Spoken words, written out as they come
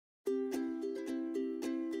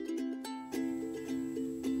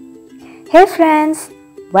Hey friends,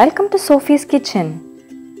 welcome to Sophie's kitchen.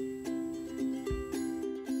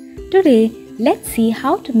 Today, let's see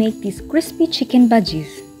how to make these crispy chicken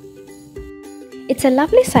bajis. It's a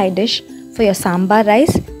lovely side dish for your sambar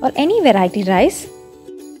rice or any variety rice.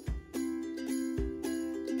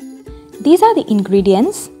 These are the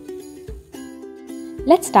ingredients.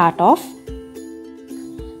 Let's start off.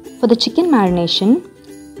 For the chicken marination,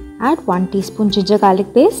 add 1 teaspoon ginger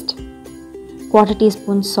garlic paste, 1/4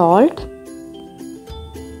 teaspoon salt,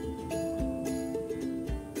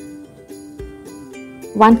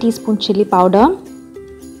 1 teaspoon chili powder,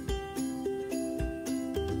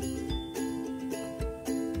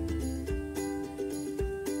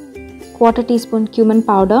 quarter teaspoon cumin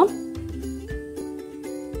powder,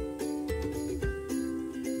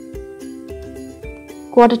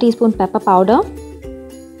 quarter teaspoon pepper powder,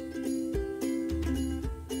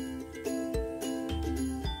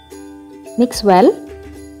 mix well.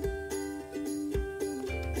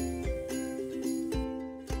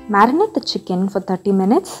 Marinate the chicken for 30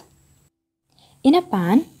 minutes. In a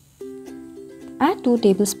pan, add 2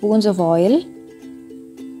 tablespoons of oil,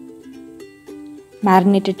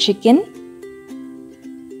 marinated chicken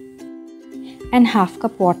and half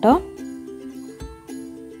cup water.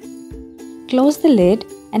 Close the lid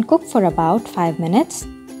and cook for about 5 minutes.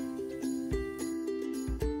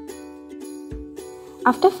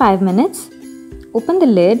 After 5 minutes, open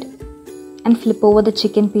the lid and flip over the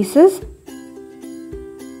chicken pieces.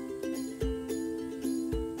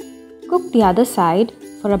 Cook the other side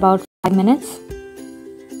for about 5 minutes.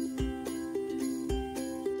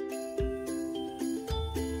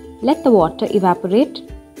 Let the water evaporate.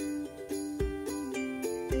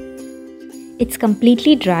 It's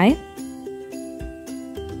completely dry.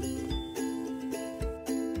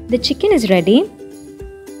 The chicken is ready.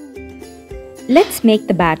 Let's make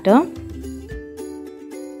the batter.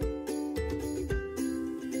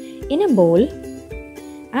 In a bowl,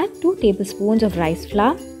 add 2 tablespoons of rice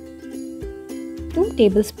flour, 2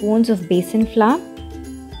 tablespoons of Besan flour,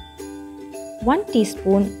 1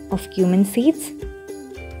 teaspoon of cumin seeds,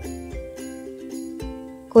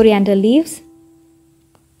 coriander leaves,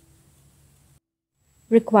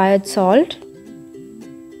 required salt,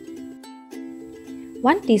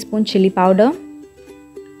 1 teaspoon chili powder,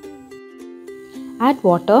 add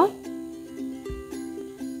water,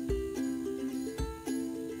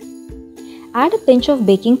 add a pinch of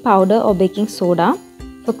baking powder or baking soda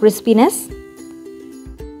for crispiness.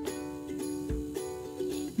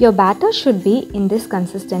 Your batter should be in this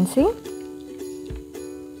consistency.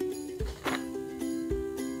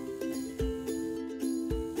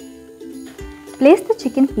 Place the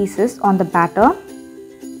chicken pieces on the batter.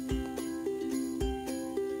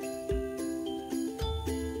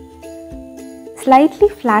 Slightly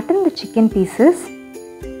flatten the chicken pieces.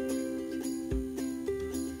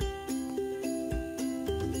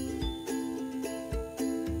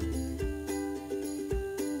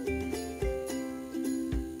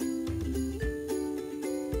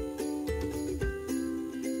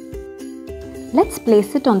 Let's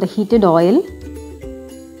place it on the heated oil.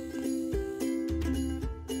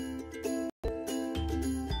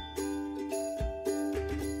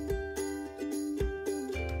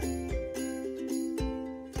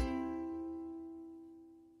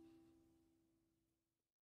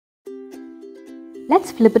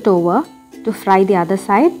 Let's flip it over to fry the other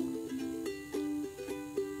side.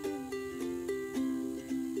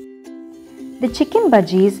 The chicken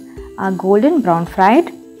bajis are golden brown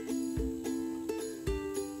fried.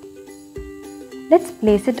 Let's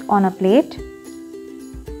place it on a plate.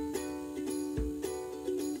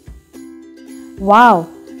 Wow!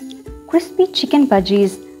 Crispy chicken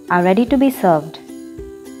bajis are ready to be served.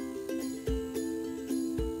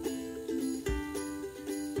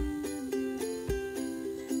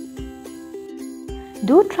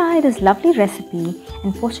 Do try this lovely recipe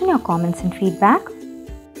and post in your comments and feedback.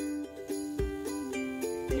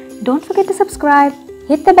 Don't forget to subscribe,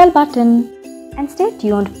 hit the bell button, and stay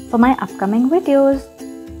tuned for my upcoming videos.